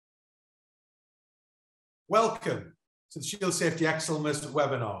Welcome to the Shield Safety XLMAS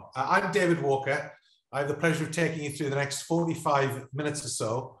webinar. I'm David Walker. I have the pleasure of taking you through the next 45 minutes or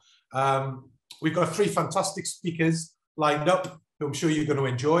so. We've got three fantastic speakers lined up who I'm sure you're going to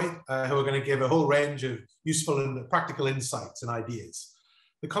enjoy, who are going to give a whole range of useful and practical insights and ideas.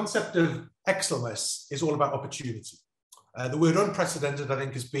 The concept of XLMAS is all about opportunity. The word unprecedented, I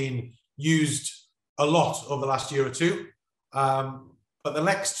think, has been used a lot over the last year or two, but the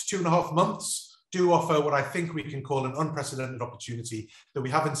next 2.5 months do offer what I think we can call an unprecedented opportunity that we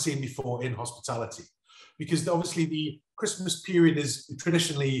haven't seen before in hospitality. Because obviously the Christmas period is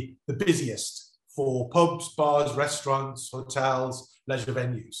traditionally the busiest for pubs, bars, restaurants, hotels, leisure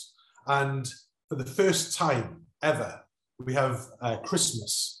venues. And for the first time ever, we have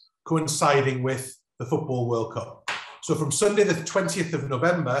Christmas coinciding with the Football World Cup. So from Sunday the 20th of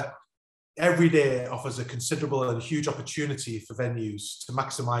November, every day offers a considerable and huge opportunity for venues to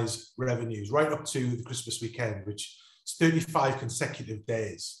maximize revenues right up to the Christmas weekend, which is 35 consecutive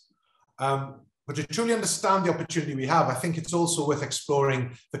days. But to truly understand the opportunity we have, I think it's also worth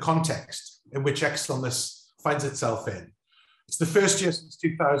exploring the context in which XLMAS finds itself in. It's the first year since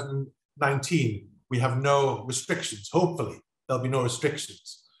 2019 we have no restrictions. Hopefully there'll be no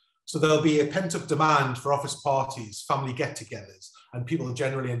restrictions. So there'll be a pent-up demand for office parties, family get-togethers, and people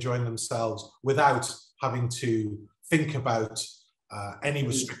generally enjoying themselves without having to think about any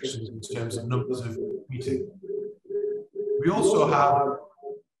restrictions in terms of numbers of meetings. We also have,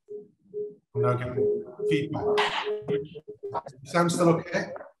 I'm now getting feedback. Sound still okay?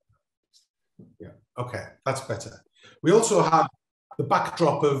 Yeah, okay, that's better. We also have the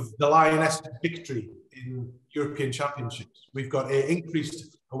backdrop of the Lioness victory in European Championships. We've got an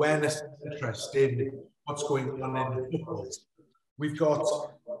increased awareness and interest in what's going on in football. We've got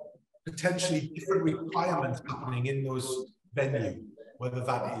potentially different requirements happening in those venues, whether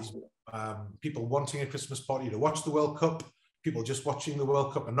that is people wanting a Christmas party to watch the World Cup, people just watching the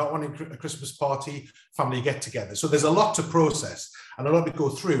World Cup and not wanting a Christmas party, family get together. So there's a lot to process and a lot to go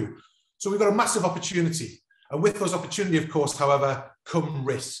through. So we've got a massive opportunity. And with those opportunities, of course, however, come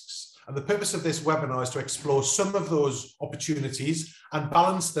risks. And the purpose of this webinar is to explore some of those opportunities and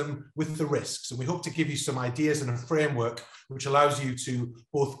balance them with the risks. And we hope to give you some ideas and a framework which allows you to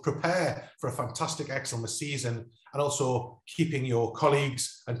both prepare for a fantastic XLMAS season and also keeping your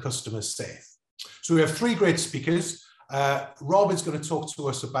colleagues and customers safe. So we have three great speakers. Rob is going to talk to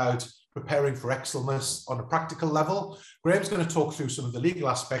us about preparing for XLMAS on a practical level. Graham's going to talk through some of the legal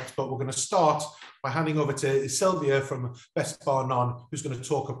aspects, but we're going to start by handing over to Sylvia from Best Bar None, who's going to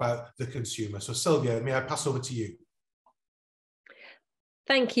talk about the consumer. So Sylvia, may I pass over to you?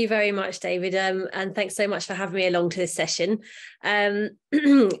 Thank you very much, David, and thanks so much for having me along to this session.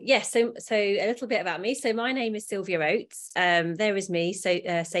 Yes, so a little bit about me. So my name is Sylvia Oates. There is me,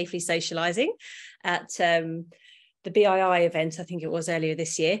 safely socialising at the BII event, I think it was earlier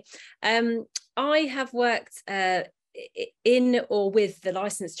this year. I have worked in or with the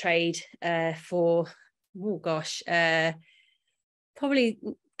licensed trade for, oh gosh, probably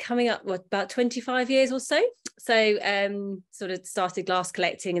coming up about 25 years or so. So sort of started glass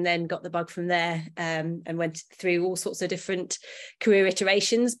collecting and then got the bug from there, and went through all sorts of different career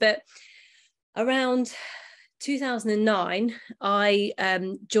iterations. But around 2009, I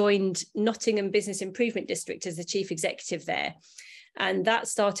joined Nottingham Business Improvement District as the chief executive there. And that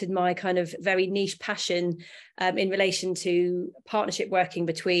started my kind of very niche passion in relation to partnership working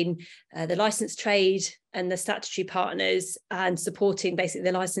between the licensed trade and the statutory partners, and supporting basically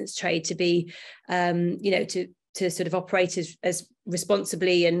the licensed trade to be, you know, to sort of operate as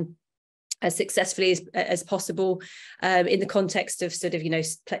responsibly and as successfully as possible in the context of sort of, you know,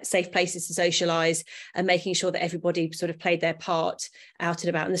 safe places to socialise and making sure that everybody sort of played their part out and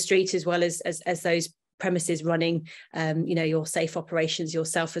about in the street, as well as those premises running, you know, your safe operations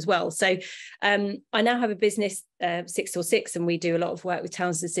yourself as well. So I now have a business, 6 and we do a lot of work with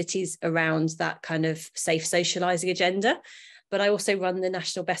towns and cities around that kind of safe socialising agenda. But I also run the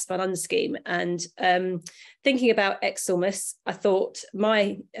National Best Bar None scheme. And thinking about XLMAS, I thought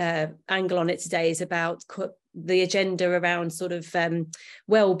my angle on it today is about the agenda around sort of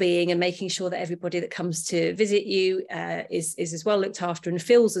well-being and making sure that everybody that comes to visit you is as well looked after and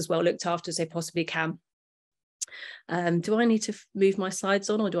feels as well looked after as they possibly can. Do I need to move my slides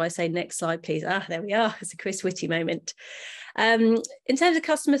on, or do I say next slide, please? Ah, there we are. It's a Chris Whitty moment. In terms of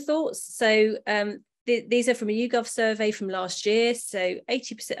customer thoughts, so these are from a YouGov survey from last year. So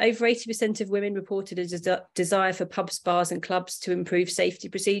 80%, over 80% of women reported a desire for pubs, bars and clubs to improve safety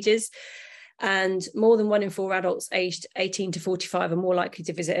procedures. And more than 1 in 4 adults aged 18 to 45 are more likely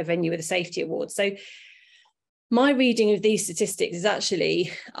to visit a venue with a safety award. So my reading of these statistics is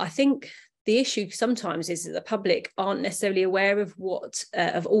actually, I think the issue sometimes is that the public aren't necessarily aware of what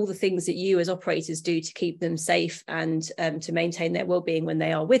of all the things that you as operators do to keep them safe and to maintain their well-being when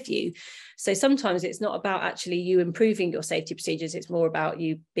they are with you. So sometimes it's not about actually you improving your safety procedures, it's more about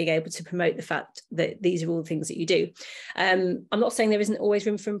you being able to promote the fact that these are all the things that you do. I'm not saying there isn't always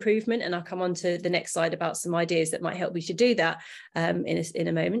room for improvement, and I'll come on to the next slide about some ideas that might help you to do that in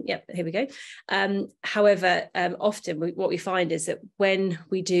a moment. Yep, here we go. However, often what we find is that when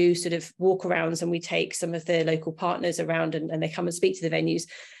we do sort of walk-arounds and we take some of the local partners around and they come and speak to the venues,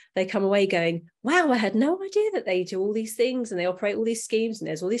 they come away going, wow, I had no idea that they do all these things and they operate all these schemes and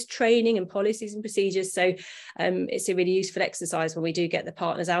there's all this training and policies and procedures. So it's a really useful exercise when we do get the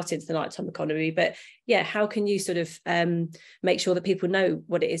partners out into the nighttime economy. But yeah, how can you sort of make sure that people know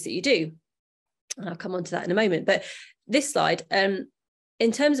what it is that you do? And I'll come on to that in a moment. But this slide,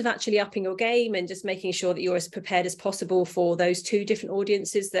 in terms of actually upping your game and just making sure that you're as prepared as possible for those two different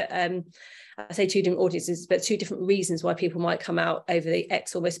audiences that, I say two different audiences, but two different reasons why people might come out over the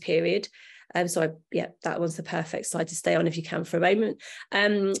XLMAS period. So yeah, that one's the perfect slide to stay on if you can for a moment.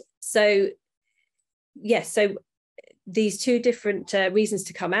 So these two different reasons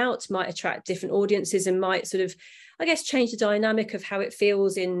to come out might attract different audiences and might sort of, I guess, change the dynamic of how it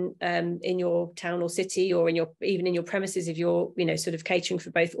feels in your town or city, or even in your premises if you're, sort of catering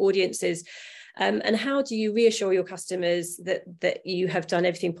for both audiences. And how do you reassure your customers that you have done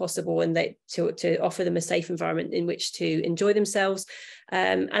everything possible and that to offer them a safe environment in which to enjoy themselves?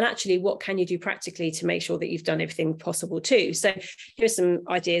 And actually, what can you do practically to make sure that you've done everything possible too? So here's some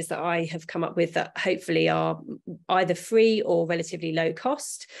ideas that I have come up with that hopefully are either free or relatively low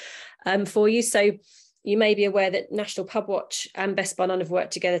cost for you. So you may be aware that National Pub Watch and Best Bar None have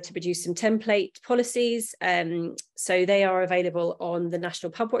worked together to produce some template policies. So they are available on the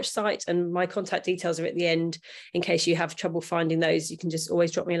National Pub Watch site, and my contact details are at the end in case you have trouble finding those. You can just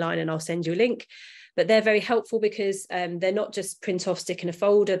always drop me a line and I'll send you a link. But they're very helpful because they're not just print off, stick in a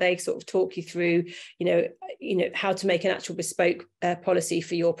folder. They sort of talk you through, how to make an actual bespoke policy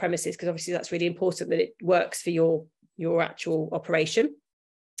for your premises, because obviously that's really important that it works for your actual operation.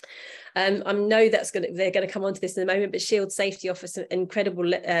 I know they're going to come on to this in a moment, but Shield Safety offers an incredible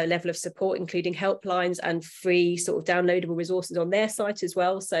level of support, including helplines and free sort of downloadable resources on their site as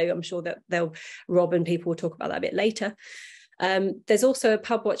well. So I'm sure that Rob and people will talk about that a bit later. There's also a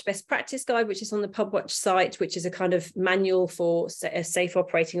Pub Watch best practice guide, which is on the Pub Watch site, which is a kind of manual for a safe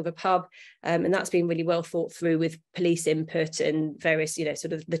operating of a pub. And that's been really well thought through with police input and various,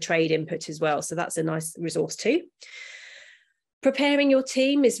 sort of the trade input as well. So that's a nice resource too. Preparing your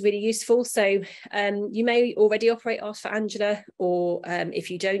team is really useful. So you may already operate Ask for Angela, or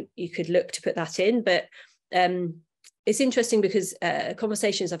if you don't, you could look to put that in. But it's interesting because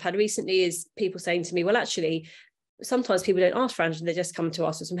conversations I've had recently is people saying to me, well, actually, sometimes people don't ask for Angela, they just come to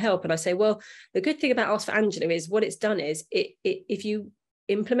ask for some help. And I say, well, the good thing about Ask for Angela is what it's done is if you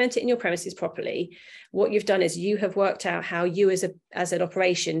implement it in your premises properly, what you've done is you have worked out how you as an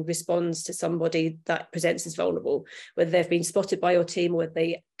operation responds to somebody that presents as vulnerable, whether they've been spotted by your team or whether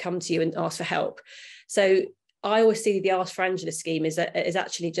they come to you and ask for help. So I always see the Ask for Angela scheme is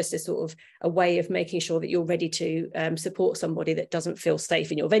actually just a sort of a way of making sure that you're ready to support somebody that doesn't feel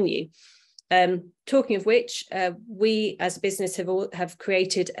safe in your venue. Talking of which, we as a business have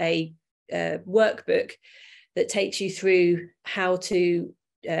created a workbook that takes you through how to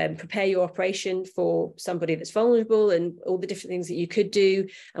prepare your operation for somebody that's vulnerable and all the different things that you could do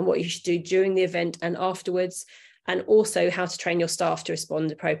and what you should do during the event and afterwards, and also how to train your staff to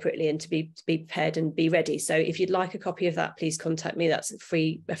respond appropriately and to be prepared and be ready. So if you'd like a copy of that, please contact me. That's a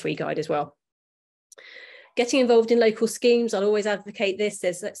free guide as well. Getting involved in local schemes, I'll always advocate this.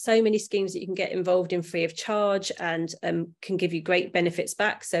 There's so many schemes that you can get involved in free of charge and can give you great benefits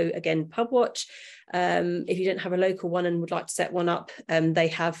back. So again, Pub Watch, if you don't have a local one and would like to set one up, they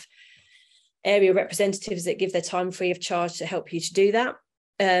have area representatives that give their time free of charge to help you to do that.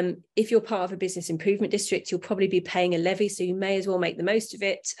 If you're part of a business improvement district, you'll probably be paying a levy, so you may as well make the most of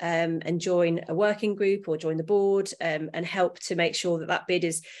it and join a working group or join the board and help to make sure that that bid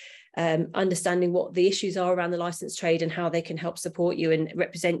is understanding what the issues are around the licensed trade and how they can help support you and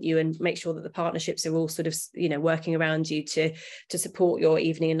represent you and make sure that the partnerships are all sort of, working around you to support your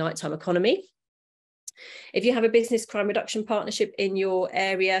evening and nighttime economy. If you have a business crime reduction partnership in your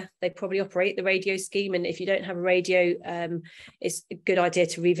area, they probably operate the radio scheme. And if you don't have a radio, it's a good idea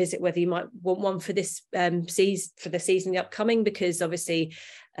to revisit whether you might want one for this for the season upcoming, because obviously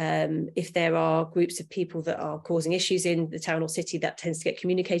If there are groups of people that are causing issues in the town or city, that tends to get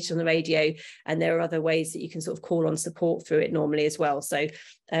communicated on the radio, and there are other ways that you can sort of call on support through it normally as well. So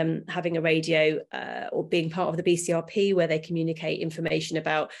having a radio or being part of the BCRP, where they communicate information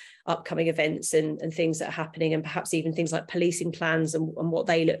about upcoming events and things that are happening, and perhaps even things like policing plans and what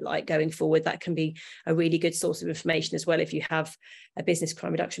they look like going forward, that can be a really good source of information as well. If you have a business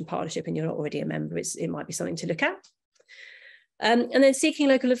crime reduction partnership and you're not already a member, it might be something to look at. And then seeking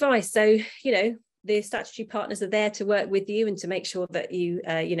local advice. So, you know, the statutory partners are there to work with you and to make sure that you,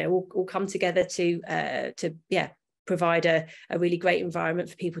 you know, all come together to provide a really great environment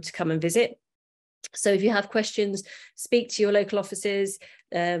for people to come and visit. So if you have questions, speak to your local officers,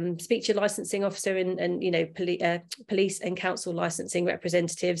 speak to your licensing officer and you know, police and council licensing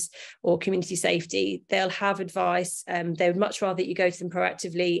representatives or community safety. They'll have advice. They would much rather that you go to them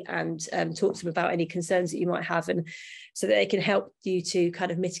proactively and talk to them about any concerns that you might have, and so that they can help you to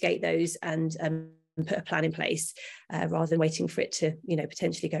kind of mitigate those and put a plan in place rather than waiting for it to, you know,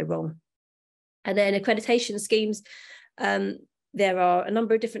 potentially go wrong. And then accreditation schemes. There are a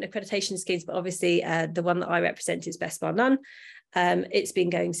number of different accreditation schemes, but obviously the one that I represent is Best Bar None. It's been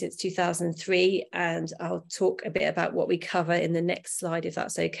going since 2003, and I'll talk a bit about what we cover in the next slide, if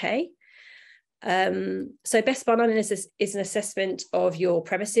that's okay. So Best Bar None is an assessment of your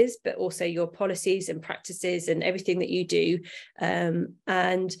premises, but also your policies and practices and everything that you do.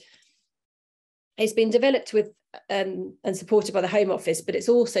 And it's been developed with and supported by the Home Office, but it's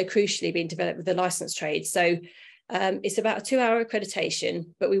also crucially been developed with the licensed trade. So it's about a 2-hour accreditation,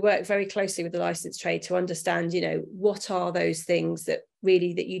 but we work very closely with the licensed trade to understand, you know, what are those things that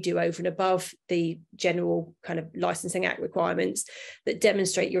really that you do over and above the general kind of Licensing Act requirements that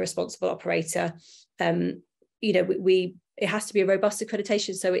demonstrate you're a responsible operator. You know, it has to be a robust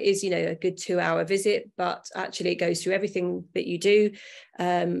accreditation, so it is, you know, a good 2-hour visit, but actually it goes through everything that you do,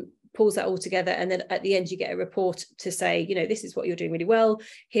 pulls that all together, and then at the end you get a report to say, you know, this is what you're doing really well,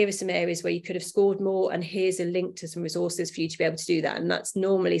 here are some areas where you could have scored more, and here's a link to some resources for you to be able to do that. And that's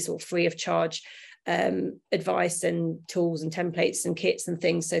normally sort of free of charge advice and tools and templates and kits and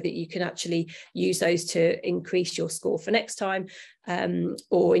things, so that you can actually use those to increase your score for next time,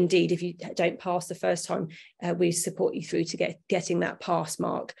 or indeed if you don't pass the first time, we support you through to getting that pass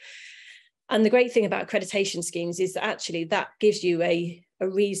mark. And the great thing about accreditation schemes is that actually that gives you a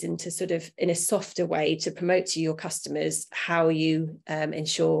reason to sort of, in a softer way, to promote to your customers how you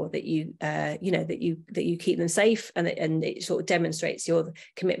ensure that you, you know, that you keep them safe, and it sort of demonstrates your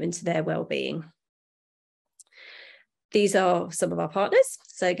commitment to their well-being. These are some of our partners,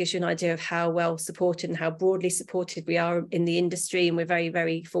 so it gives you an idea of how well supported and how broadly supported we are in the industry, and we're very,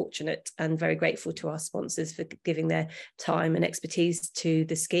 very fortunate and very grateful to our sponsors for giving their time and expertise to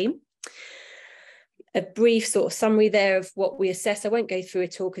the scheme. A brief sort of summary there of what we assess. I won't go through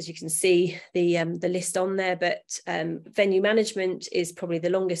it all because you can see the list on there, but venue management is probably the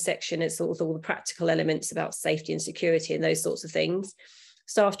longest section. It's sort of all the practical elements about safety and security and those sorts of things.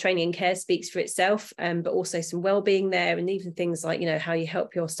 Staff training and care speaks for itself, but also some well-being there, and even things like, you know, how you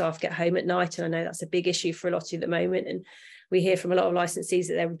help your staff get home at night. And I know that's a big issue for a lot of you at the moment, and we hear from a lot of licensees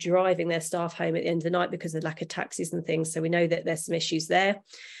that they're driving their staff home at the end of the night because of the lack of taxis and things. So we know that there's some issues there.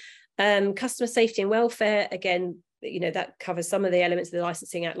 Customer safety and welfare, again, you know, that covers some of the elements of the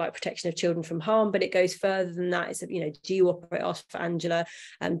Licensing Act, like protection of children from harm, but it goes further than that. It's, you know, do you operate after Angela?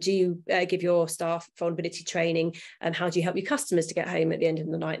 Do you give your staff vulnerability training? And how do you help your customers to get home at the end of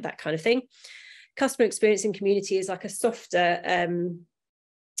the night? That kind of thing. Customer experience in community is like a softer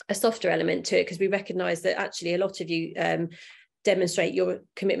element to it, because we recognise that actually a lot of you demonstrate your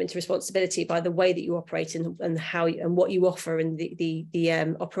commitment to responsibility by the way that you operate and how and what you offer, and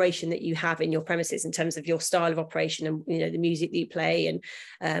the operation that you have in your premises in terms of your style of operation, and, you know, the music that you play,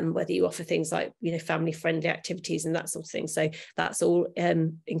 and whether you offer things like, you know, family friendly activities and that sort of thing. So that's all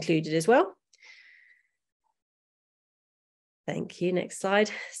included as well. Thank you. Next slide.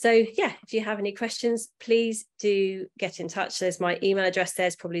 So yeah, if you have any questions, please do get in touch. There's my email address.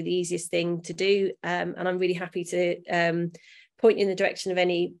 There's probably the easiest thing to do, and I'm really happy to point you in the direction of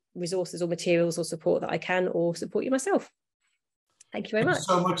any resources or materials or support that I can, or support you myself. Thank you very much. Thank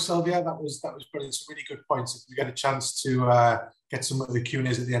you so much, Sylvia. That was brilliant. Some really good points. If we get a chance to get some of the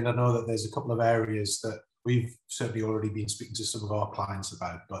Q&As at the end, I know that there's a couple of areas that we've certainly already been speaking to some of our clients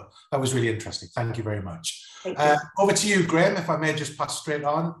about, but that was really interesting. Thank you very much. Over to you, Graham, if I may just pass straight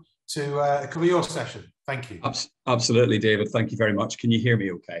on to cover your session. Thank you. Absolutely, David. Thank you very much. Can you hear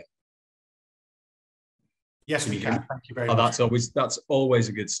me okay? Yes, we can. Thank you very much. That's always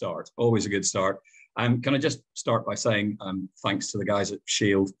a good start. Always a good start. Can I just start by saying thanks to the guys at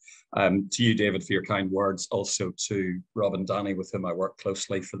Shield, to you, David, for your kind words, also to Rob and Danny, with whom I work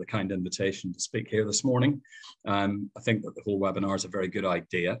closely, for the kind invitation to speak here this morning. I think that the whole webinar is a very good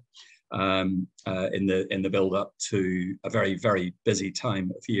idea in the build up to a very, very busy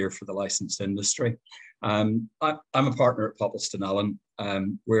time of year for the licensed industry. I'm a partner at Poppleston Allen.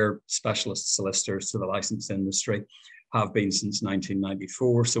 We're specialist solicitors to the licensed industry, have been since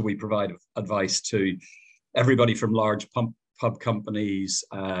 1994. So we provide advice to everybody from large pub companies,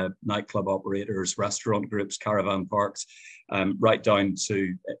 nightclub operators, restaurant groups, caravan parks, right down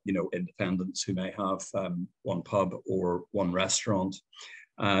to independents who may have one pub or one restaurant.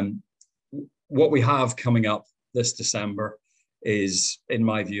 What we have coming up this December is, in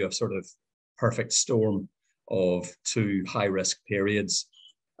my view, a sort of perfect storm of two high-risk periods.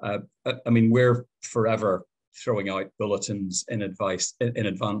 I mean, we're forever throwing out bulletins in advance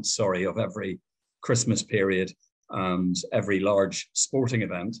of every Christmas period and every large sporting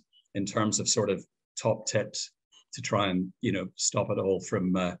event in terms of sort of top tips to try and stop it all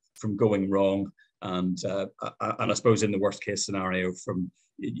from going wrong, and I suppose in the worst case scenario from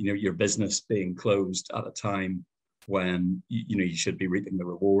your business being closed at a time when you should be reaping the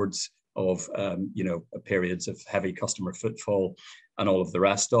rewards of periods of heavy customer footfall and all of the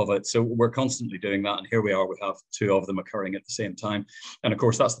rest of it. So we're constantly doing that, and here we are, we have two of them occurring at the same time. And of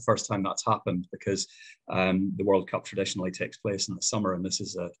course that's the first time that's happened, because the World Cup traditionally takes place in the summer, and this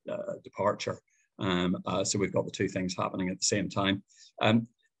is a departure. So we've got the two things happening at the same time.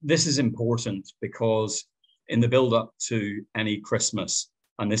 This is important because in the build up to any Christmas,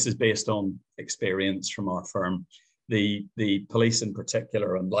 and this is based on experience from our firm, the police in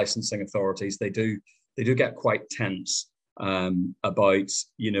particular and licensing authorities, they do get quite tense about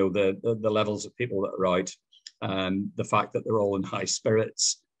the levels of people that are out, the fact that they're all in high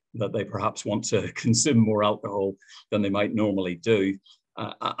spirits, that they perhaps want to consume more alcohol than they might normally do,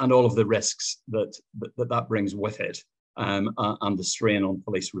 and all of the risks that brings with it, and the strain on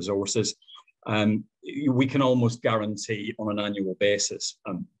police resources. We can almost guarantee on an annual basis,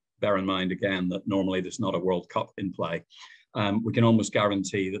 bear in mind again that normally there's not a World Cup in play, we can almost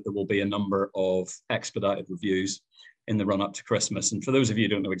guarantee that there will be a number of expedited reviews in the run up to Christmas. And for those of you who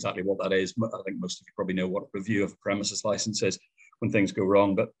don't know exactly what that is, I think most of you probably know what a review of a premises license is when things go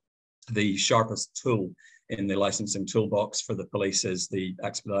wrong, but the sharpest tool in the licensing toolbox for the police is the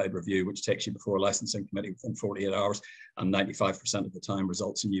expedited review, which takes you before a licensing committee within 48 hours, and 95% of the time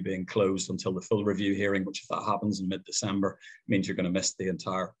results in you being closed until the full review hearing, which, if that happens in mid-December, means you're going to miss the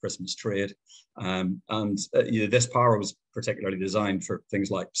entire Christmas trade. This power was particularly designed for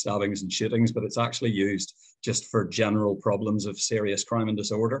things like stabbings and shootings, but it's actually used just for general problems of serious crime and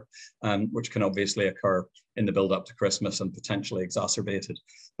disorder, which can obviously occur in the build up to Christmas and potentially exacerbated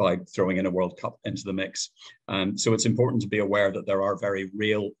by throwing in a World Cup into the mix. So it's important to be aware that there are very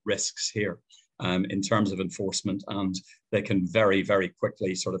real risks here in terms of enforcement, and they can very, very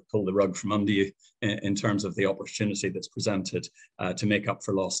quickly sort of pull the rug from under you in terms of the opportunity that's presented to make up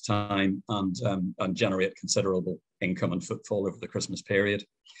for lost time and generate considerable income and footfall over the Christmas period.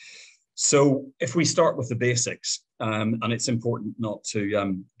 So if we start with the basics, and it's important not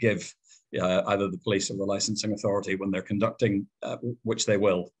to give either the police or the licensing authority, when they're conducting, which they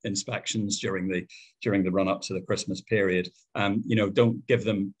will, inspections during the run up to the Christmas period, don't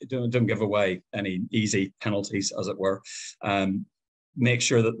give away any easy penalties, as it were. Make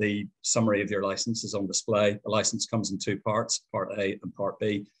sure that the summary of your license is on display. The license comes in two parts, Part A and Part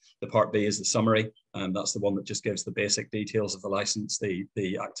B. The Part B is the summary, and that's the one that just gives the basic details of the license, the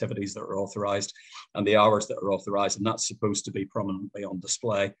activities that are authorized and the hours that are authorized, and that's supposed to be prominently on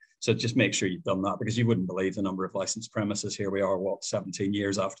display. So just make sure you've done that, because you wouldn't believe the number of licensed premises. Here we are, 17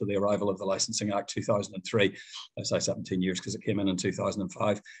 years after the arrival of the Licensing Act 2003. I say 17 years because it came in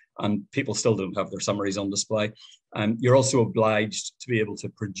 2005, and people still don't have their summaries on display. You're also obliged to be able to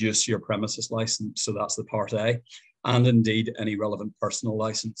produce your premises license, so that's the Part A, and indeed any relevant personal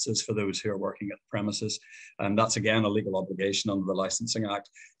licenses for those who are working at the premises. And that's again a legal obligation under the Licensing Act.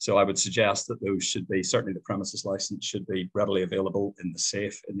 So I would suggest that those should be, certainly the premises license should be readily available in the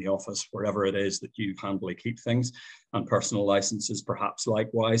safe, in the office, wherever it is that you handily keep things, and personal licenses perhaps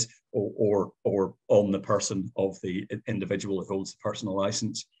likewise, or on the person of the individual who holds the personal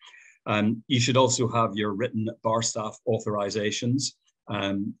license. You should also have your written bar staff authorizations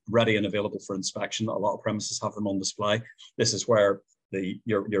ready and available for inspection. A lot of premises have them on display. This is where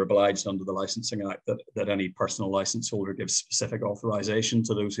you're obliged under the Licensing Act that any personal license holder gives specific authorization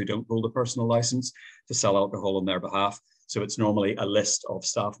to those who don't hold a personal license to sell alcohol on their behalf. So it's normally a list of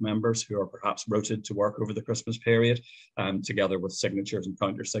staff members who are perhaps rotated to work over the Christmas period, together with signatures and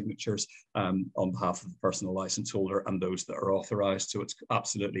counter signatures on behalf of the personal license holder and those that are authorised. So it's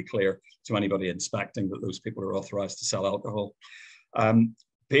absolutely clear to anybody inspecting that those people are authorised to sell alcohol.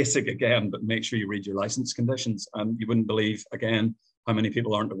 Basic again, but make sure you read your license conditions. You wouldn't believe, again, how many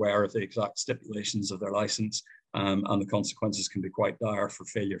people aren't aware of the exact stipulations of their license, and the consequences can be quite dire for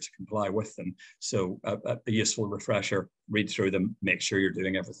failure to comply with them. So a useful refresher, read through them, make sure you're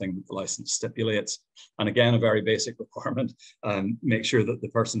doing everything that the license stipulates. And again, a very basic requirement, make sure that the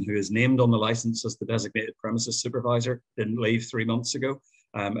person who is named on the license as the designated premises supervisor didn't leave 3 months ago.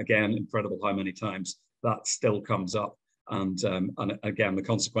 Again, incredible how many times that still comes up. And again, the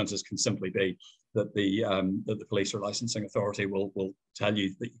consequences can simply be that the police or licensing authority will tell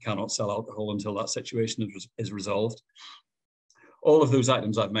you that you cannot sell alcohol until that situation is resolved. All of those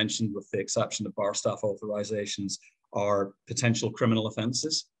items I've mentioned, with the exception of bar staff authorizations, are potential criminal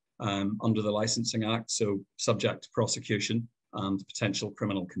offences under the Licensing Act, so subject to prosecution and potential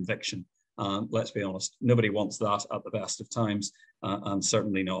criminal conviction. And let's be honest, nobody wants that at the best of times, and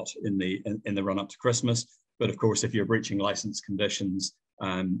certainly not in the run up to Christmas. But of course, if you're breaching license conditions,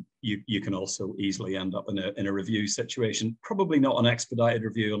 you can also easily end up in a review situation. Probably not an expedited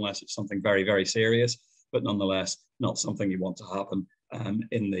review unless it's something very, very serious, but nonetheless, not something you want to happen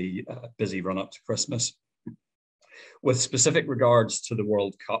in the busy run up to Christmas. With specific regards to the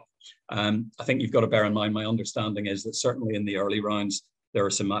World Cup, I think you've got to bear in mind, my understanding is that certainly in the early rounds, there are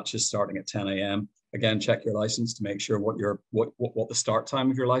some matches starting at 10 a.m. Again, check your license to make sure what the start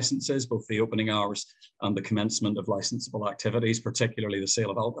time of your license is, both the opening hours and the commencement of licensable activities, particularly the sale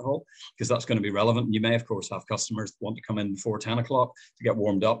of alcohol, because that's going to be relevant. You may, of course, have customers that want to come in before 10 o'clock to get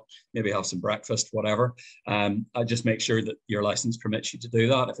warmed up, maybe have some breakfast, whatever. I just make sure that your license permits you to do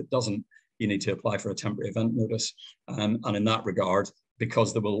that. If it doesn't, you need to apply for a temporary event notice. And in that regard,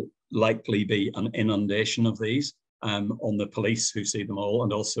 because there will likely be an inundation of these on the police who see them all,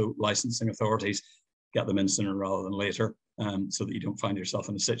 and also licensing authorities, get them in sooner rather than later, so that you don't find yourself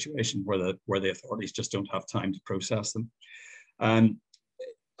in a situation where the authorities just don't have time to process them. I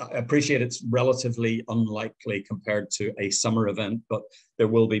appreciate it's relatively unlikely compared to a summer event, but there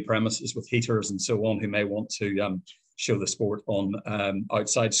will be premises with heaters and so on who may want to show the sport on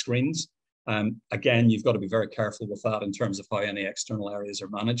outside screens. Again, you've got to be very careful with that in terms of how any external areas are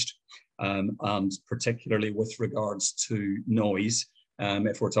managed, and particularly with regards to noise.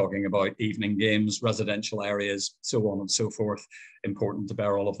 If we're talking about evening games, residential areas, so on and so forth, important to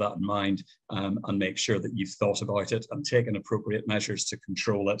bear all of that in mind, and make sure that you've thought about it and taken appropriate measures to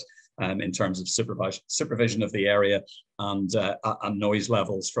control it, in terms of supervision of the area and noise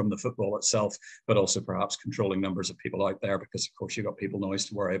levels from the football itself, but also perhaps controlling numbers of people out there, because of course you've got people noise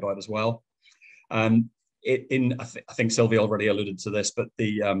to worry about as well. I think Sylvia already alluded to this, but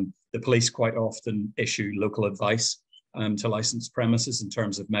the police quite often issue local advice to licensed premises in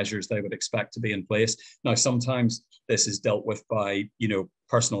terms of measures they would expect to be in place. Now, sometimes this is dealt with by,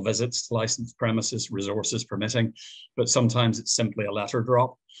 personal visits to licensed premises, resources permitting, but sometimes it's simply a letter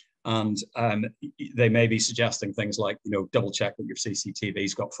drop. And they may be suggesting things like, double check that your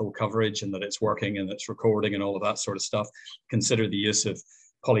CCTV's got full coverage and that it's working and it's recording and all of that sort of stuff. Consider the use of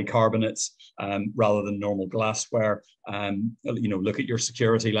polycarbonates rather than normal glassware. Look at your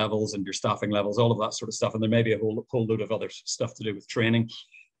security levels and your staffing levels, all of that sort of stuff. And there may be a whole load of other stuff to do with training.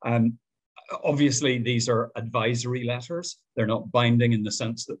 Obviously, these are advisory letters. They're not binding in the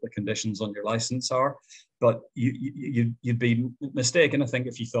sense that the conditions on your license are, but you'd be mistaken, I think,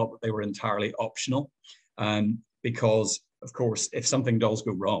 if you thought that they were entirely optional, because, of course, if something does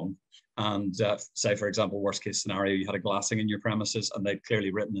go wrong, and say, for example, worst case scenario, you had a glassing in your premises and they'd clearly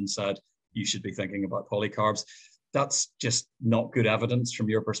written and said, you should be thinking about polycarbs. That's just not good evidence from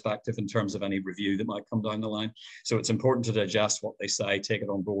your perspective in terms of any review that might come down the line. So it's important to digest what they say, take it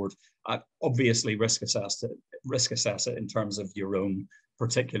on board. Obviously risk assess it in terms of your own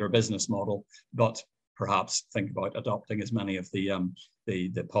particular business model, but perhaps think about adopting as many of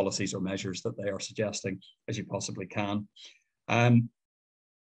the policies or measures that they are suggesting as you possibly can.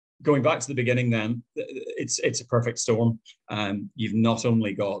 Going back to the beginning then, it's a perfect storm. You've not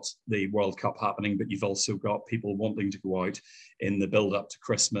only got the World Cup happening, but you've also got people wanting to go out in the build up to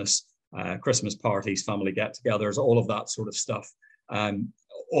Christmas, Christmas parties, family get-togethers, all of that sort of stuff.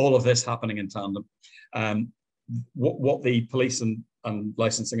 All of this happening in tandem. What the police and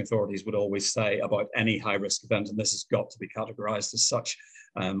licensing authorities would always say about any high-risk event, and this has got to be categorized as such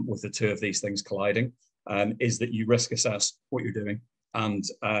with the two of these things colliding, is that you risk assess what you're doing. And,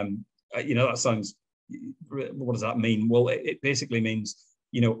 that sounds, what does that mean? Well, it basically means,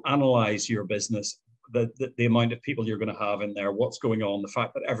 analyze your business the amount of people you're going to have in there, what's going on, the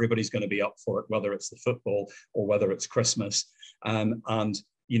fact that everybody's going to be up for it, whether it's the football or whether it's Christmas, and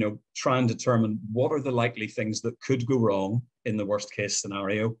try and determine what are the likely things that could go wrong in the worst case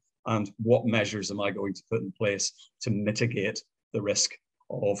scenario, and what measures am I going to put in place to mitigate the risk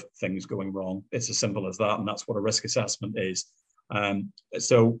of things going wrong. It's as simple as that, and that's what a risk assessment is.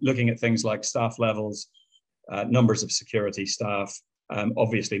 So looking at things like staff levels, numbers of security staff,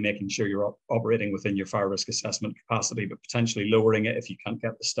 obviously making sure you're operating within your fire risk assessment capacity, but potentially lowering it if you can't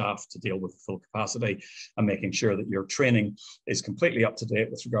get the staff to deal with the full capacity, and making sure that your training is completely up to date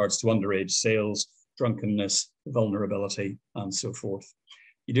with regards to underage sales, drunkenness, vulnerability, and so forth.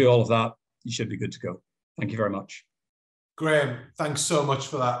 You do all of that, you should be good to go. Thank you very much. Graham, thanks so much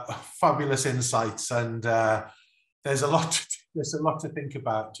for that fabulous insights. And there's a lot to think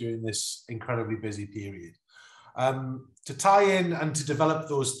about during this incredibly busy period. To tie in and to develop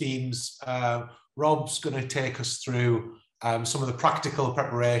those themes, Rob's going to take us through some of the practical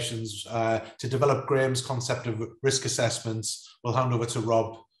preparations to develop Graham's concept of risk assessments. We'll hand over to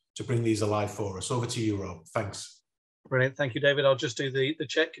Rob to bring these alive for us. Over to you, Rob. Thanks. Brilliant. Thank you, David. I'll just do the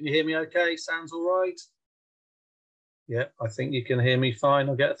check. Can you hear me okay? Sounds all right? Yeah, I think you can hear me fine.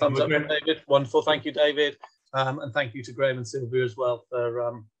 I'll get a thumbs up from David. Wonderful. Thank you, David. And thank you to Graham and Sylvia as well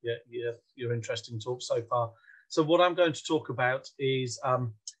for your interesting talk so far. So what I'm going to talk about is,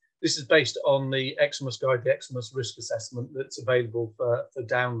 this is based on the XLMAS guide, the XLMAS risk assessment that's available for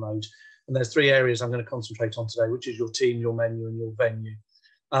download. And there's 3 areas I'm going to concentrate on today, which is your team, your menu, and your venue.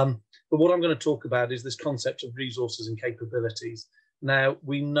 But what I'm going to talk about is this concept of resources and capabilities. Now,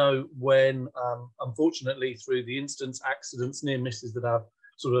 we know when, unfortunately, through the incidents, accidents, near misses that I've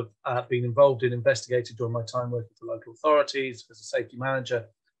sort of been involved in, investigated during my time working for local authorities as a safety manager,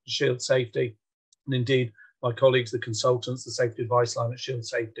 Shield Safety, and indeed my colleagues, the consultants, the safety advice line at Shield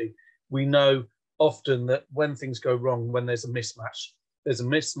Safety, we know often that when things go wrong, when there's a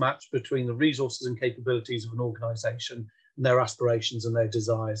mismatch between the resources and capabilities of an organisation and their aspirations and their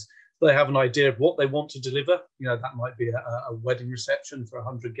desires. They have an idea of what they want to deliver. You know, that might be a wedding reception for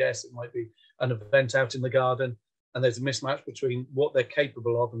 100 guests. It might be an event out in the garden. And there's a mismatch between what they're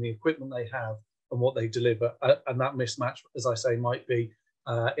capable of and the equipment they have and what they deliver. And that mismatch, as I say, might be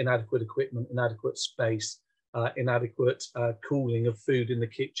inadequate equipment, inadequate space, inadequate cooling of food in the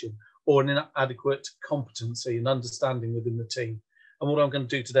kitchen, or an inadequate competency and understanding within the team. And what I'm going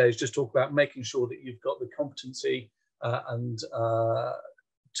to do today is just talk about making sure that you've got the competency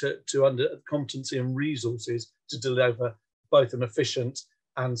competency and resources to deliver both an efficient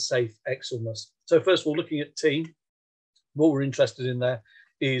and safe XLMAS. So first of all, looking at team, what we're interested in there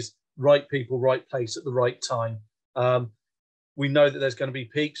is right people, right place at the right time. We know that there's going to be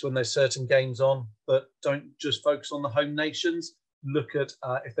peaks when there's certain games on, but don't just focus on the home nations. Look at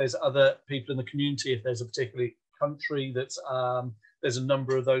if there's other people in the community, if there's a particular country that's, there's a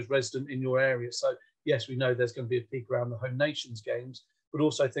number of those resident in your area. So yes, we know there's going to be a peak around the home nations games, but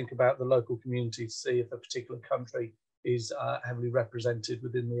also think about the local community to see if a particular country is heavily represented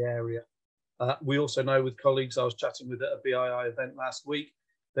within the area. We also know with colleagues, I was chatting with at a BII event last week,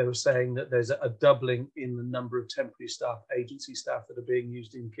 they were saying that there's a doubling in the number of temporary staff, agency staff that are being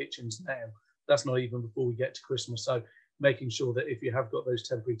used in kitchens now. That's not even before we get to Christmas. So making sure that if you have got those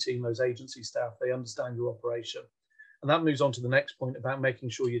temporary team, those agency staff, they understand your operation. And that moves on to the next point about making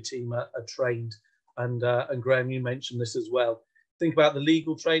sure your team are trained. And Graham, you mentioned this as well. Think about the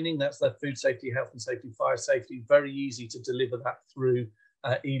legal training, that's their food safety, health and safety, fire safety. Very easy to deliver that through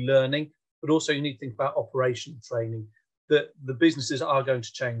e-learning, but also you need to think about operational training. The businesses are going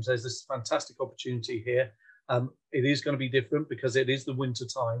to change. There's this fantastic opportunity here. It is going to be different because it is the winter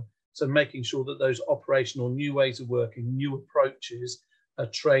time. So making sure that those operational new ways of working, new approaches are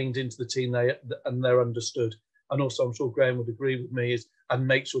trained into the team and they're understood. And also, I'm sure Graham would agree with me, and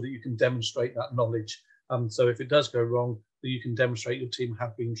make sure that you can demonstrate that knowledge. So if it does go wrong, that you can demonstrate your team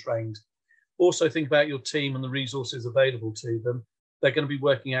have been trained. Also think about your team and the resources available to them. They're going to be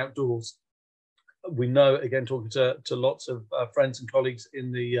working outdoors. We know, again, talking to lots of friends and colleagues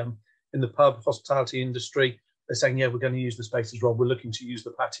in the pub hospitality industry, they're saying, yeah, we're going to use the spaces, Rob. We're looking to use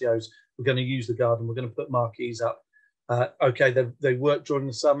the patios. We're going to use the garden. We're going to put marquees up. Okay, they work during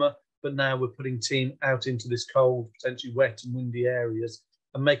the summer, but now we're putting team out into this cold, potentially wet and windy areas,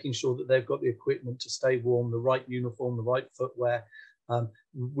 and making sure that they've got the equipment to stay warm, the right uniform, the right footwear.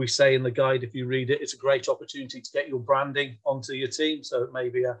 We say in the guide, if you read it, it's a great opportunity to get your branding onto your team. So it may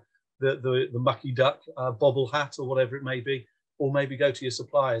be the mucky duck bobble hat or whatever it may be, or maybe go to your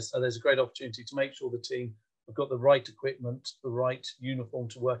suppliers. So there's a great opportunity to make sure the team have got the right equipment, the right uniform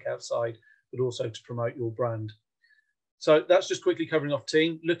to work outside, but also to promote your brand. So that's just quickly covering off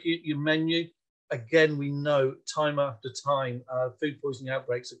team. Looking at your menu, again, we know time after time, food poisoning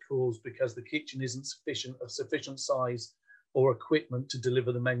outbreaks are caused because the kitchen isn't of sufficient size or equipment to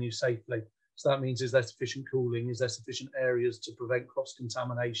deliver the menu safely. So that means, is there sufficient cooling? Is there sufficient areas to prevent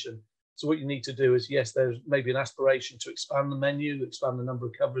cross-contamination? So what you need to do is, yes, there's maybe an aspiration to expand the menu, expand the number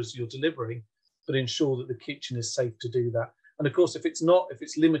of covers you're delivering, but ensure that the kitchen is safe to do that. And of course, if it's not, if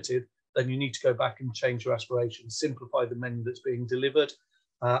it's limited, then you need to go back and change your aspirations, simplify the menu that's being delivered,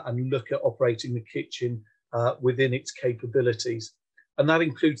 and look at operating the kitchen within its capabilities. And that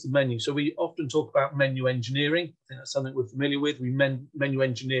includes the menu. So we often talk about menu engineering. I think that's something we're familiar with. We menu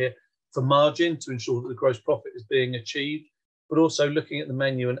engineer for margin to ensure that the gross profit is being achieved, but also looking at the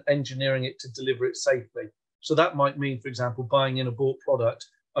menu and engineering it to deliver it safely. So that might mean, for example, buying in a bought product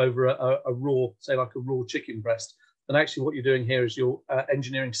over a raw, say like a raw chicken breast. And actually what you're doing here is you're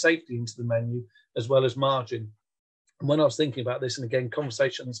engineering safety into the menu as well as margin. And when I was thinking about this, and again,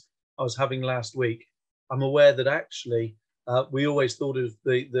 conversations I was having last week, I'm aware that actually we always thought of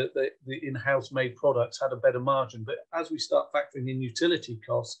the in-house made products had a better margin. But as we start factoring in utility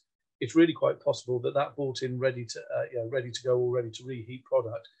costs, it's really quite possible that that bought in ready to go or ready to reheat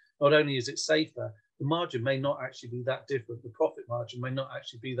product, not only is it safer, the margin may not actually be that different. The profit margin may not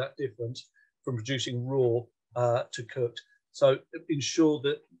actually be that different from producing raw to cooked. So ensure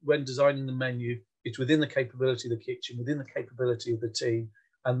that when designing the menu, it's within the capability of the kitchen, within the capability of the team,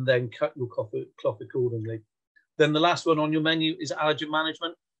 and then cut your cloth accordingly. Then the last one on your menu is allergen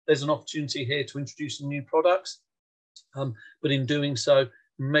management. There's an opportunity here to introduce some new products, but in doing so,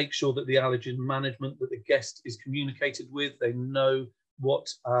 make sure that the allergen management that the guest is communicated with, they know what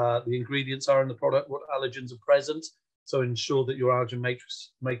the ingredients are in the product, what allergens are present. So ensure that your allergen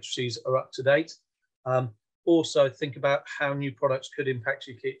matrices are up to date. Also think about how new products could impact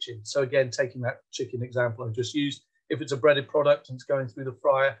your kitchen. So again, taking that chicken example I just used, if it's a breaded product and it's going through the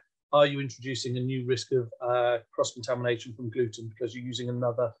fryer, are you introducing a new risk of cross-contamination from gluten because you're using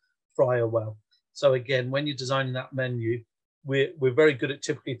another fryer well? So again, when you're designing that menu, we're very good at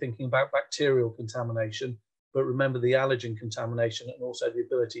typically thinking about bacterial contamination, but remember the allergen contamination and also the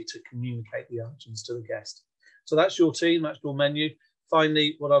ability to communicate the allergens to the guest. So that's your team, that's your menu.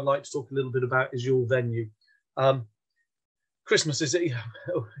 Finally, what I'd like to talk a little bit about is your venue. Christmas is,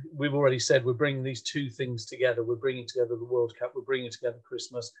 we've already said, we're bringing these two things together. We're bringing together the World Cup, we're bringing together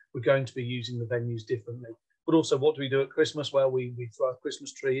Christmas. We're going to be using the venues differently. But also, what do we do at Christmas? Well, we throw a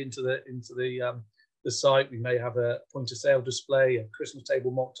Christmas tree into the site. We may have a point of sale display, a Christmas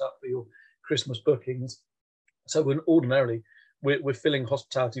table mocked up for your Christmas bookings. So we're filling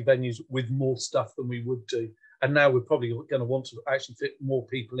hospitality venues with more stuff than we would do. And now we're probably going to want to actually fit more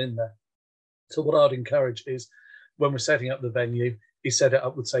people in there. So what I'd encourage is, when we're setting up the venue, is set it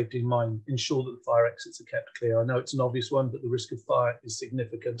up with safety in mind. Ensure that the fire exits are kept clear. I know it's an obvious one, but the risk of fire is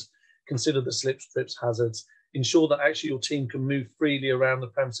significant. Consider the slips, trips, hazards. Ensure that actually your team can move freely around the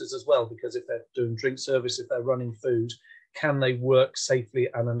premises as well, because if they're doing drink service, if they're running food, can they work safely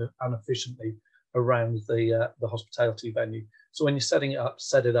and efficiently around the hospitality venue? So when you're setting it up,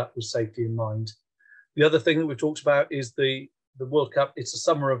 set it up with safety in mind. The other thing that we've talked about is the World Cup. It's a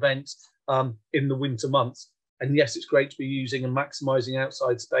summer event in the winter months. And yes, it's great to be using and maximising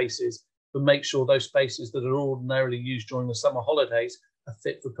outside spaces, but make sure those spaces that are ordinarily used during the summer holidays are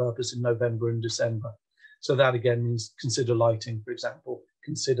fit for purpose in November and December. So that again means consider lighting, for example,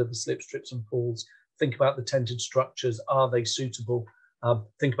 consider the slips, trips and falls, think about the tented structures, are they suitable?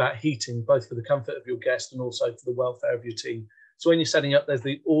 Think about heating, both for the comfort of your guest and also for the welfare of your team. So when you're setting up, there's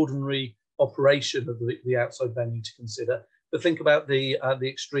the ordinary operation of the outside venue to consider, but think about the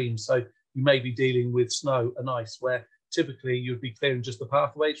extremes. So you may be dealing with snow and ice, where typically you'd be clearing just the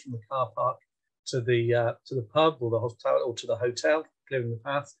pathways from the car park to the pub or the hospitality or to the hotel, clearing the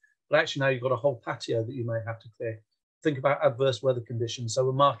path. But actually now you've got a whole patio that you may have to clear. Think about adverse weather conditions. So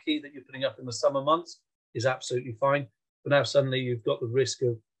a marquee that you're putting up in the summer months is absolutely fine. But now suddenly you've got the risk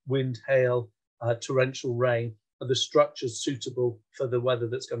of wind, hail, torrential rain. Are the structures suitable for the weather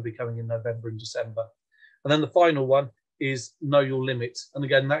that's going to be coming in November and December? And then the final one is know your limits. And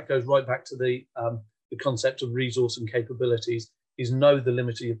again, that goes right back to the concept of resource and capabilities, is know the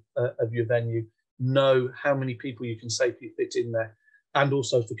limit of your venue, know how many people you can safely fit in there, and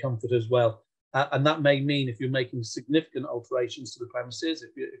also for comfort as well. And that may mean, if you're making significant alterations to the premises, if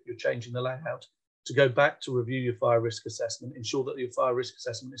you're changing the layout, to go back to review your fire risk assessment, ensure that your fire risk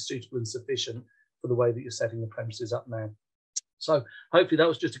assessment is suitable and sufficient for the way that you're setting the premises up now. So hopefully that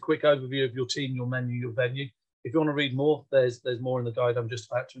was just a quick overview of your team, your menu, your venue. If you want to read more, there's more in the guide I'm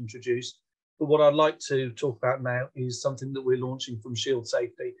just about to introduce. But what I'd like to talk about now is something that we're launching from Shield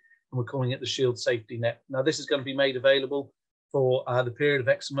Safety, and we're calling it the Shield Safety Net. Now, this is going to be made available for the period of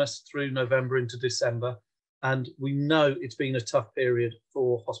XLMAS through November into December. And we know it's been a tough period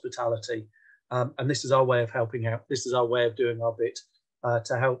for hospitality. And this is our way of helping out. This is our way of doing our bit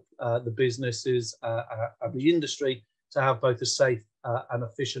to help the businesses and the industry to have both a safe and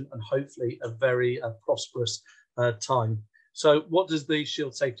efficient and hopefully a very prosperous time. So what does the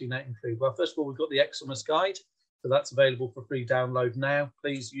Shield Safety Net include? Well, first of all, we've got the XLMAS guide. So that's available for free download now.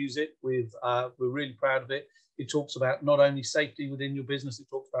 Please use it. We're really proud of it. It talks about not only safety within your business, it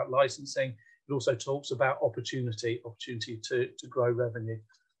talks about licensing. It also talks about opportunity to grow revenue.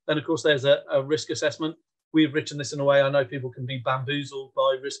 Then, of course, there's a risk assessment. We've written this in a way, I know people can be bamboozled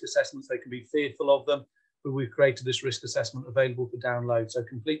by risk assessments. They can be fearful of them, but we've created this risk assessment available for download. So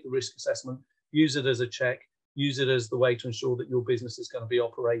complete the risk assessment, use it as a check, use it as the way to ensure that your business is going to be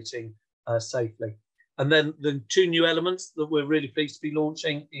operating safely. And then the two new elements that we're really pleased to be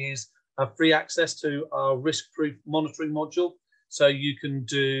launching is free access to our risk-proof monitoring module. So you can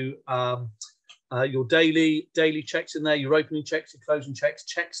do your daily checks in there, your opening checks, your closing checks.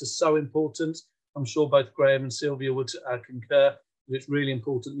 Checks are so important. I'm sure both Graham and Sylvia would concur that it's really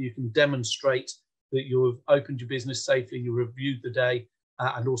important that you can demonstrate that you've opened your business safely, you reviewed the day,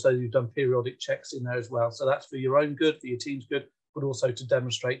 and also you've done periodic checks in there as well. So that's for your own good, for your team's good, but also to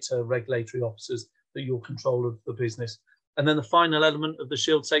demonstrate to regulatory officers that you're control of the business. And then the final element of the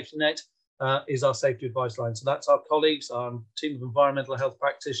Shield Safety Net is our safety advice line. So that's our colleagues, our team of environmental health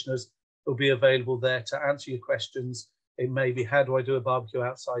practitioners will be available there to answer your questions. It may be, how do I do a barbecue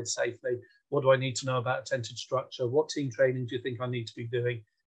outside safely? What do I need to know about a tented structure? What team training do you think I need to be doing?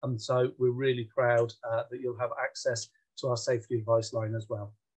 And so we're really proud that you'll have access to our safety advice line as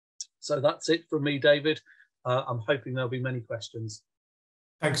well. So that's it from me, David. I'm hoping there'll be many questions.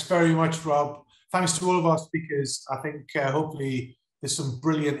 Thanks very much, Rob. Thanks to all of our speakers. I think hopefully there's some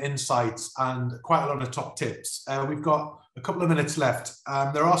brilliant insights and quite a lot of top tips. We've got a couple of minutes left.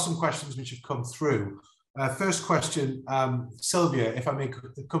 There are some questions which have come through. First question, Sylvia, if I may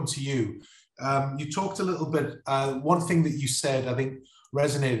come to you. You talked a little bit, one thing that you said, I think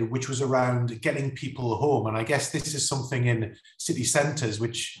resonated, which was around getting people home. And I guess this is something in city centres,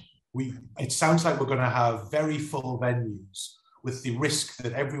 which it sounds like we're going to have very full venues with the risk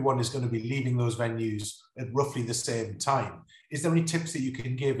that everyone is going to be leaving those venues at roughly the same time. Is there any tips that you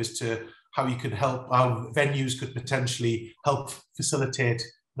can give as to how you could help, how venues could potentially help facilitate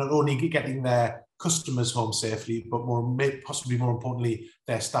not only getting their customers home safely, but possibly more importantly,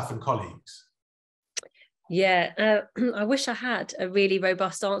 their staff and colleagues? Yeah, I wish I had a really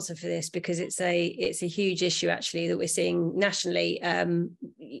robust answer for this, because it's a huge issue actually that we're seeing nationally.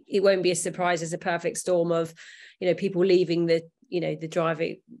 It won't be a surprise as a perfect storm of, people leaving the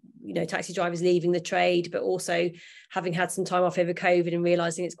driving, taxi drivers leaving the trade, but also having had some time off over COVID and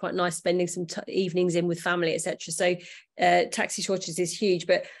realizing it's quite nice spending some evenings in with family, etc. So taxi shortages is huge,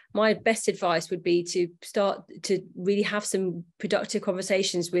 but my best advice would be to start to really have some productive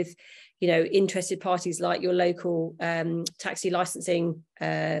conversations with interested parties like your local taxi licensing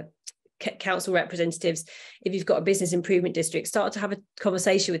council representatives. If you've got a business improvement district, start to have a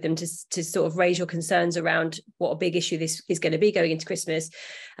conversation with them to sort of raise your concerns around what a big issue this is going to be going into Christmas,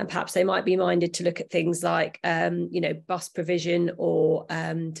 and perhaps they might be minded to look at things like bus provision, or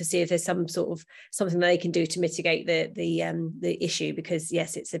to see if there's some sort of something that they can do to mitigate the issue, because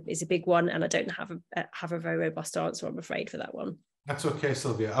yes, it's a big one, and I don't have a very robust answer, I'm afraid, for that one. That's okay,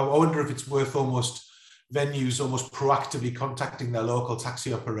 Sylvia. I wonder if it's worth venues almost proactively contacting their local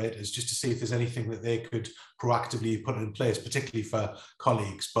taxi operators just to see if there's anything that they could proactively put in place, particularly for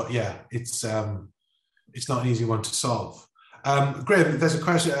colleagues. But yeah, it's not an easy one to solve. Graham, there's a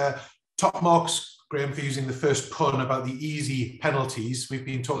question. Top marks, Graham, for using the first pun about the easy penalties. We've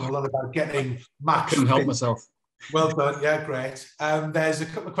been talking a lot about getting matched. Couldn't help myself. Well done. Yeah, great. There's a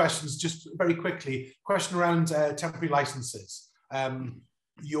couple of questions, just very quickly. Question around temporary licenses.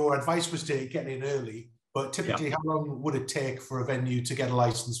 Your advice was to get in early, but typically how long would it take for a venue to get a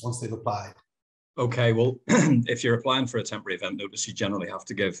license once they've applied? Okay, well, if you're applying for a temporary event notice, you generally have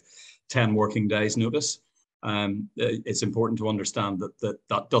to give 10 working days notice. It's important to understand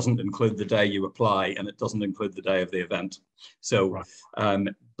that doesn't include the day you apply, and it doesn't include the day of the event. So, right.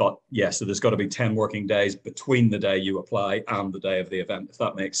 But yeah, so there's got to be 10 working days between the day you apply and the day of the event, if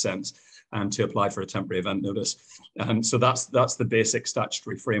that makes sense, to apply for a temporary event notice. So that's the basic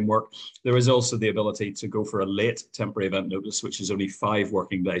statutory framework. There is also the ability to go for a late temporary event notice, which is only 5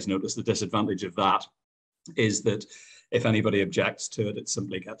 working days notice. The disadvantage of that is that if anybody objects to it, it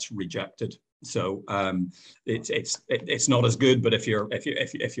simply gets rejected. So it's not as good, but if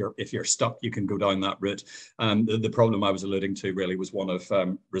you're stuck, you can go down that route. The problem I was alluding to really was one of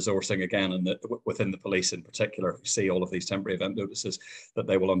resourcing again, and within the police in particular, who see all of these temporary event notices, that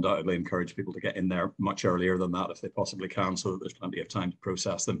they will undoubtedly encourage people to get in there much earlier than that if they possibly can, so that there's plenty of time to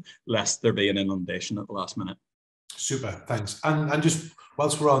process them, lest there be an inundation at the last minute. Super, thanks. And just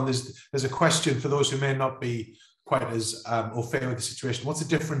whilst we're on, there's a question for those who may not be quite as au fait with the situation. What's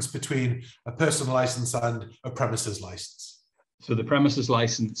the difference between a personal license and a premises license? So the premises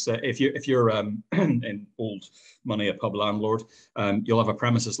license, if you're in old money a pub landlord, you'll have a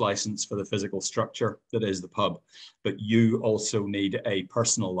premises license for the physical structure that is the pub, but you also need a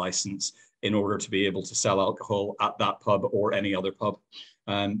personal license in order to be able to sell alcohol at that pub or any other pub.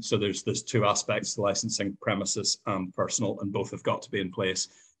 So there's two aspects to licensing, premises and personal, and both have got to be in place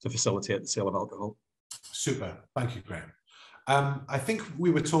to facilitate the sale of alcohol. Super, thank you, Graham. I think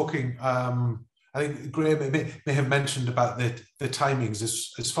we were talking, I think Graham may have mentioned about the timings.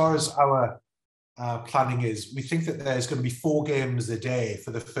 As far as our planning is, we think that there's going to be 4 games a day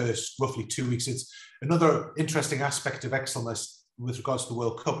for the first roughly 2 weeks. It's another interesting aspect of XLMAS with regards to the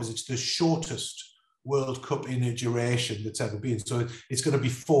World Cup, is it's the shortest World Cup in a duration that's ever been. So it's going to be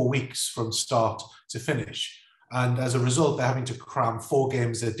 4 weeks from start to finish. And as a result, they're having to cram 4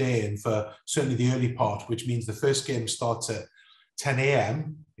 games a day in for certainly the early part, which means the first game starts at 10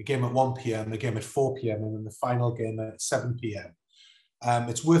 a.m., a game at 1 p.m., a game at 4 p.m., and then the final game at 7 p.m.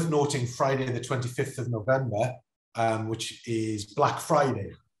 It's worth noting Friday, the 25th of November, which is Black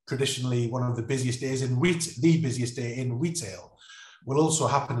Friday, traditionally one of the busiest days in the busiest day in retail, will also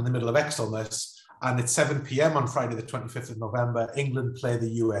happen in the middle of XLMAS. And at 7 p.m. on Friday, the 25th of November, England play the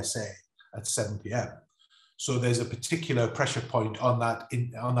USA at 7 p.m. So there's a particular pressure point on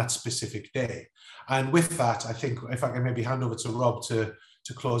that specific day. And with that, I think if I can maybe hand over to Rob to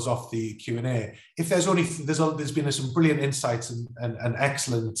close off the Q&A. If there's been some brilliant insights and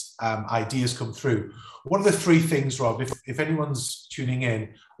excellent ideas come through. What are the 3 things, Rob, if anyone's tuning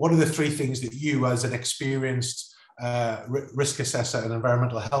in, what are the 3 things that you as an experienced risk assessor and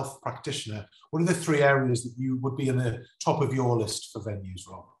environmental health practitioner, what are the 3 areas that you would be in the top of your list for venues,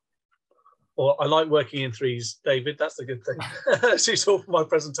 Rob? Well, I like working in 3s, David. That's a good thing. As you saw from my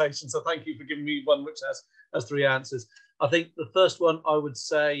presentation, so thank you for giving me one which has 3 answers. I think the first one I would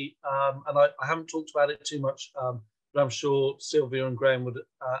say, and I haven't talked about it too much, but I'm sure Sylvia and Graham would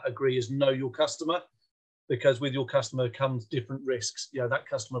agree, is know your customer, because with your customer comes different risks. That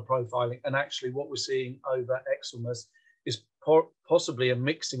customer profiling, and actually what we're seeing over XLMAS is possibly a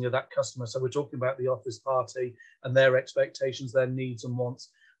mixing of that customer. So we're talking about the office party and their expectations, their needs and wants.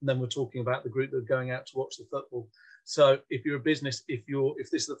 And then we're talking about the group that are going out to watch the football. So if you're a business, if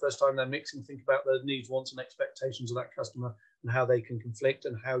this is the first time they're mixing, think about the needs, wants and expectations of that customer and how they can conflict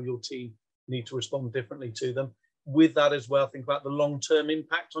and how your team need to respond differently to them. With that as well, think about the long-term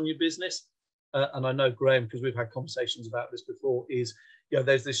impact on your business. And I know, Graham, because we've had conversations about this before, is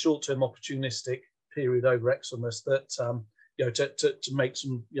there's this short-term opportunistic period over XLMAS that to make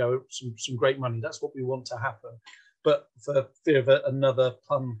some great money. That's what we want to happen. But for fear of another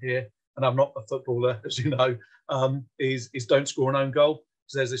pun here, and I'm not a footballer, as you know, is don't score an own goal.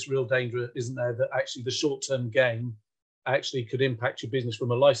 Because there's this real danger, isn't there, that actually the short-term game actually could impact your business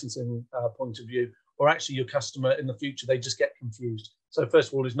from a licensing point of view, or actually your customer in the future, they just get confused. So first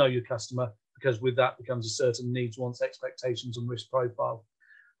of all is know your customer, because with that becomes a certain needs, wants, expectations and risk profile.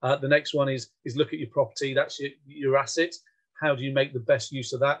 The next one is look at your property. That's your asset. How do you make the best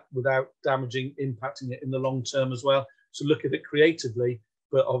use of that without damaging, impacting it in the long term as well? So look at it creatively,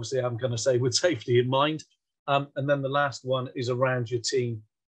 but obviously I'm going to say with safety in mind. And then the last one is around your team.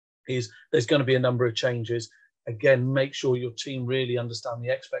 There's going to be a number of changes. Again, make sure your team really understand the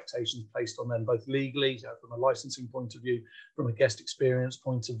expectations placed on them, both legally, from a licensing point of view, from a guest experience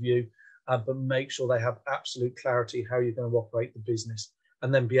point of view, but make sure they have absolute clarity how you're going to operate the business,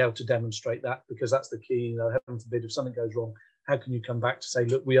 and then be able to demonstrate that, because that's the key. Heaven forbid, if something goes wrong, how can you come back to say,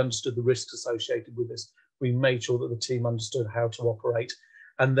 look, we understood the risks associated with this. We made sure that the team understood how to operate.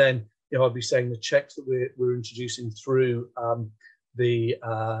 And then, I'd be saying the checks that we're introducing through the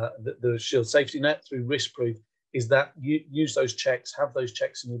Shield Safety Net, through RiskProof, is that you use those checks, have those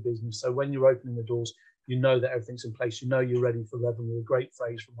checks in your business. So when you're opening the doors, you know that everything's in place. You know you're ready for revenue, a great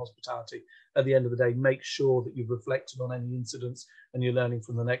phrase from hospitality. At the end of the day, make sure that you've reflected on any incidents and you're learning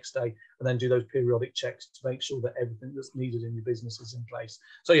from the next day, and then do those periodic checks to make sure that everything that's needed in your business is in place.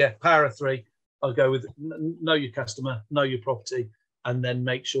 So yeah, power of 3, I'll go with know your customer, know your property, and then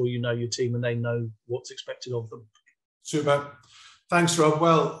make sure you know your team and they know what's expected of them. Super. Thanks, Rob.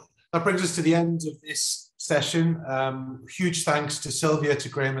 Well, that brings us to the end of this session. Huge thanks to Sylvia, to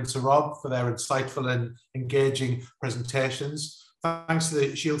Graham and to Rob for their insightful and engaging presentations. Thanks to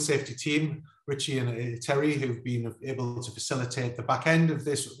the Shield Safety team, Richie and Terry, who've been able to facilitate the back end of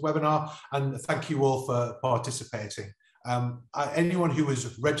this webinar, and thank you all for participating. Anyone who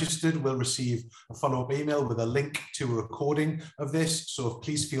is registered will receive a follow-up email with a link to a recording of this, so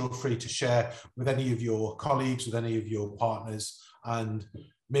please feel free to share with any of your colleagues, with any of your partners, and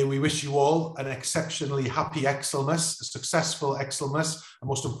may we wish you all an exceptionally happy XLMAS, a successful XLMAS, and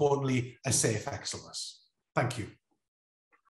most importantly, a safe XLMAS. Thank you.